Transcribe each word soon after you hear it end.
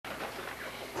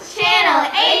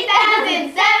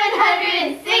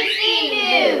8,760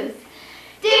 news.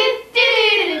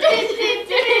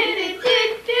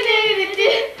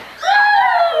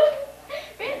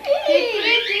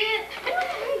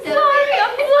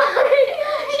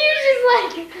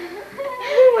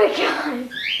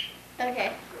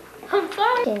 Okay. I'm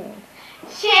sorry.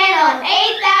 Channel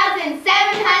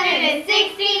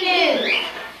 8,760 news.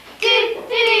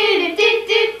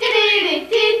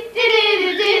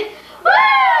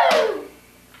 Woo!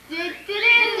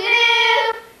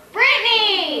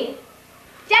 Brittany!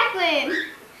 Jacyln!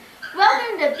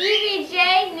 Welcome to BBJ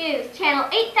News, channel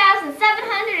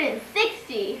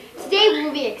 8,760. Today we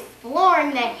will be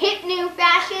exploring the hip new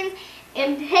fashions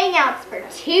and hangouts for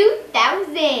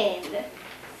 2000.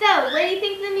 So, what do you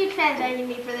think the new trends are going to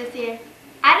be for this year?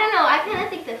 I don't know. I kind of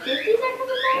think the 50s are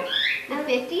coming back. The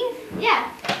 50s?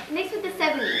 Yeah. Mixed with the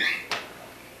 70s.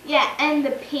 Yeah, and the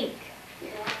pink.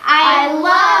 I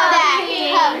love that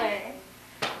color.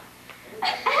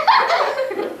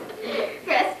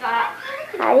 Press stop.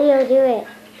 How do you do it?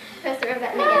 Press the red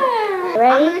button again.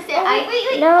 Ready? I'm going to say,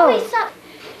 wait. No. Wait, stop.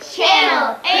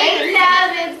 Channel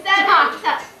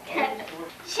 8,760.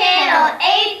 Channel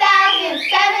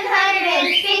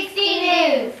 8,760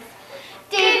 news.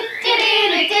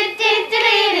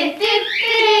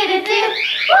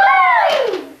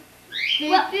 Woo!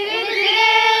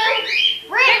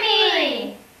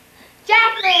 Brittany!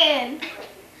 Jacyln!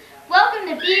 Welcome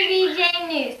to BBJ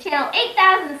News, channel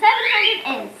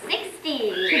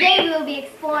 8,760. Today we will be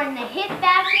exploring the hit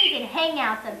fashions and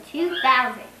hangouts of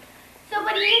 2000. So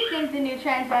what do you think the new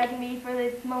trends are going to be for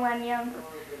this millennium?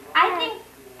 I think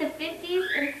the 50s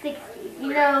and 60s,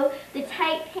 you know, the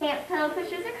tight pants pedal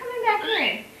pushers are coming back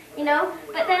in, you know,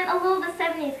 but then a little the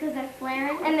 70s because they're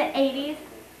flaring, and the 80s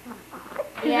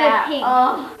because they're pink.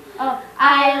 Oh,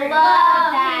 I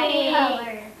love that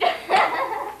color.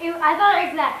 I thought it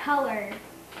was that color.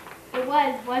 It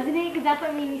was, wasn't it? Because that's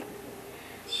what made me...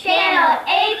 Channel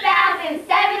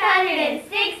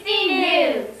 8,760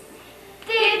 news.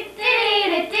 Brittany!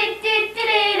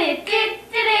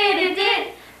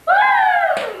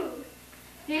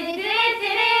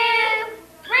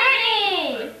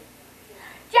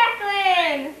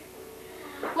 Jacyln!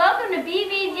 Welcome to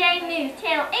BBJ News,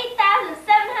 channel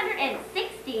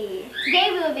 8,760. Today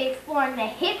we will be exploring the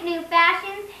hip new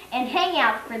fashions and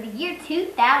hangouts for the year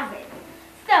 2000.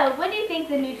 So, what do you think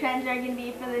the new trends are going to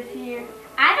be for this year?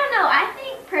 I don't know. I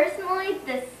think personally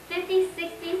the 50s,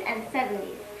 60s, and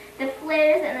 70s. The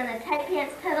flares and then the tight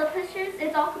pants pedal pushers,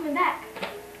 it's all coming back.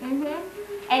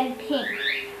 And pink.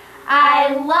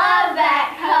 I love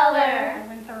that color. I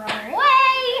went the wrong way.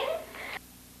 Way!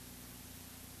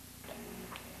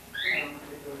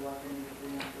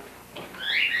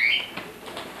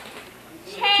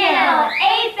 Channel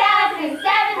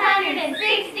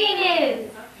 8,760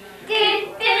 news.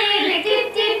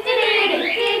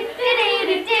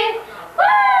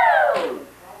 Woo!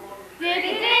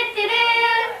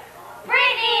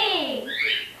 Brittany!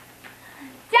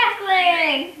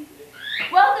 Jacyln!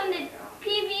 Welcome to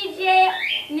PBJ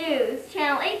News,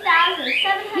 channel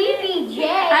 8,700. PBJ?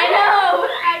 I know!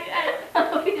 I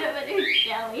know. Peanut butter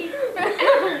jelly.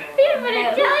 Peanut butter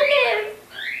jelly nibs.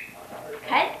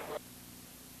 Cut.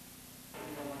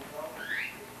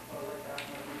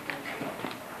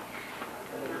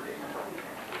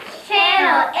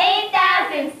 Channel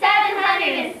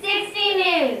 8,760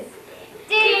 news.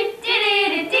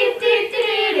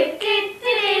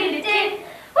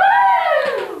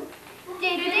 Woo!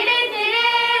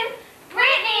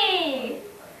 Brittany!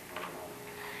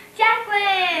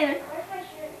 Jacyln!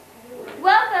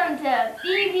 Welcome to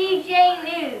BBJ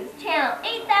News, channel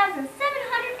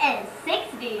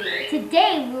 8,760.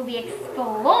 Today we will be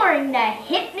exploring the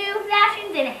hip new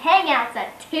fashions and hangouts of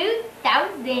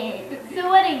 2000. So,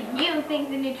 what do you think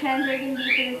the new trends are going to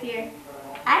be for this year?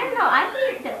 I don't know. I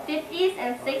think the 50s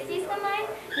and 60s combined.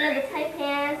 You know, the tight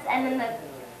pants and then the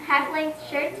half-length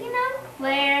shirts, you know?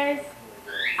 Flares.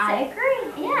 I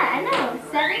agree. Yeah, I know.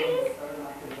 70s,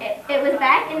 it was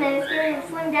back and then it's going to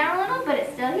slim down a little, but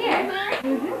it's still here.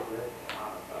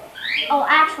 Oh,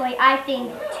 actually, I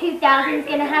think 2000 is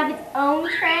going to have its own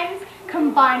trends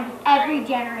combined with every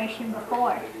generation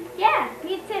before. Yeah,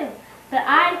 me too. But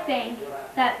I think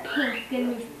that pink's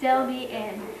going to still be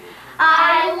in.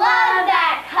 I love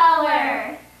that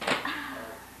color.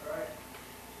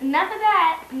 Enough of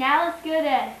that. Now let's go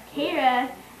to Kara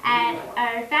at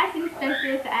our fashion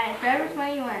specialist at Forever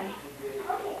 21.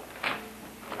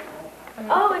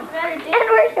 Oh, it's better.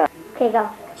 Okay, go.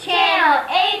 Channel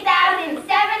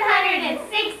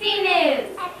 8,760 news.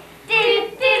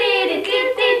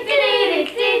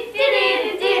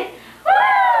 Woo!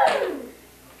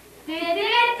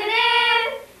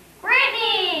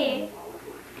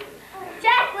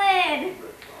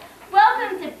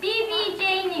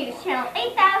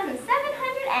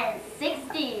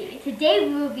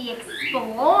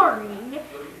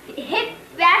 hip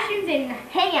fashions and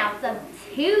hangouts of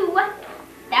 2000.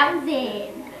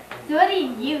 So what do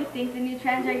you think the new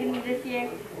trends are going to be this year?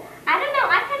 I don't know.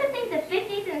 I kind of think the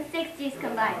 50s and 60s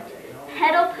combined.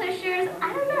 Pedal pushers,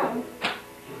 I don't know.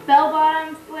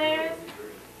 Bell-bottom flares.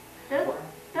 Those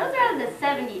are the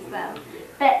 70s though.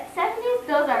 But 70s,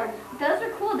 those are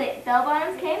cool.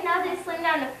 Bell-bottoms came, now they slimmed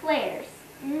down to flares.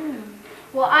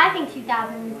 Well, I think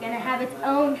 2000 is going to have its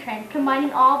own trend,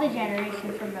 combining all the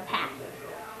generations from the past.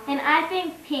 And I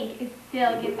think pink is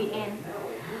still going to be in.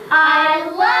 I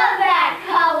love that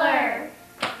color!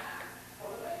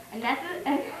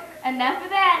 Enough of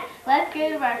that. Let's go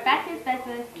to our fashion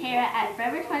specialist, Kara, at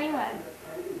Forever 21.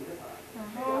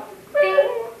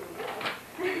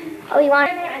 Oh, you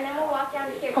want it? And then we'll walk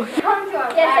down here. Oh, Come to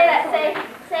our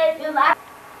say your last.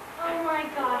 Oh my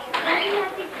gosh, Brittany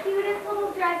has the cutest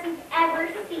little dress you've ever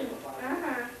seen.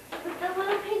 With the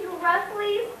little pink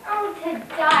rufflies. Oh, to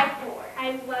die for.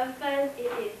 I love those.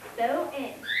 It is so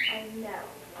in. I know.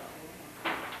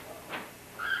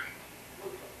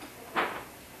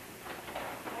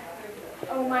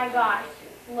 Oh my gosh,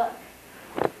 look.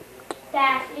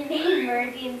 Fashion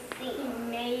emergency.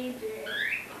 Major.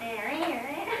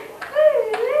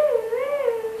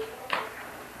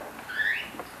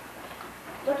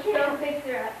 Look here. Go fix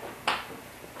her up.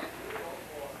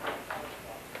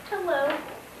 Hello.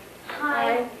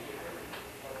 Hi.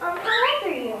 How old are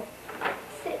you?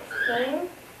 16.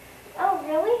 Oh,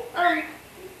 really?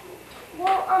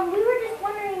 Well, we were just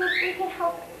wondering if we could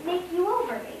help make you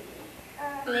over, maybe.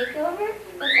 Makeover?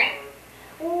 What's that?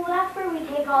 Well, that's where we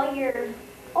take all your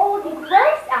old and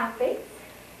gross outfits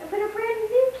and put a brand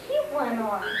new cute one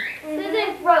on. This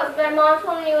isn't gross, but my mom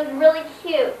told me it was really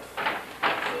cute.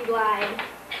 She lied.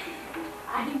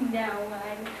 I know,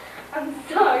 hon. I'm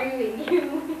sorry when you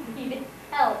needed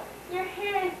help. Your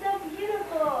hair is so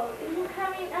beautiful. You're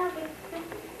coming up with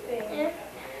something.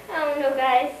 I don't know,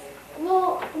 guys.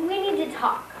 Well, we need to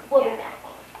talk. We'll be back.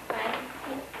 Bye.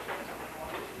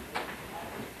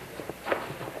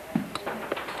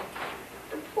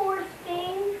 Poor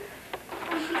thing.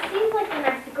 She seems like a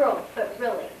nice girl, but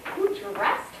really, who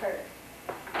dressed her?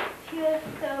 She was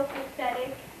so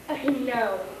pathetic. I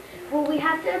know. Well, we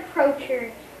have to approach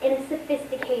her in a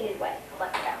sophisticated way.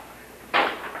 Let's go.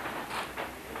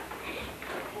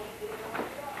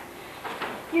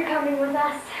 You're coming with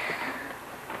us.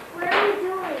 What are we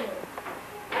doing?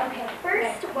 Okay,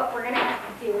 first what we're going to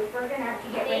have to do is we're going to have to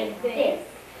get rid of this.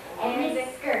 And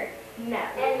this skirt. No.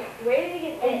 And where did you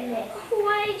get this?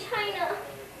 Why China?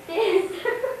 This.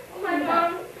 My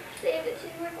mom saved it.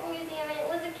 She's working in a museum and it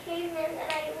was a caveman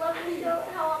and I love to show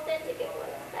how authentic it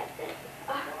was back then.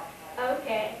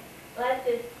 Okay, let's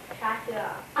just trash it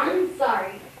off. I'm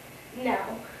sorry. No.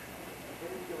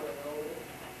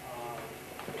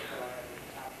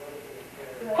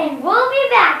 And we'll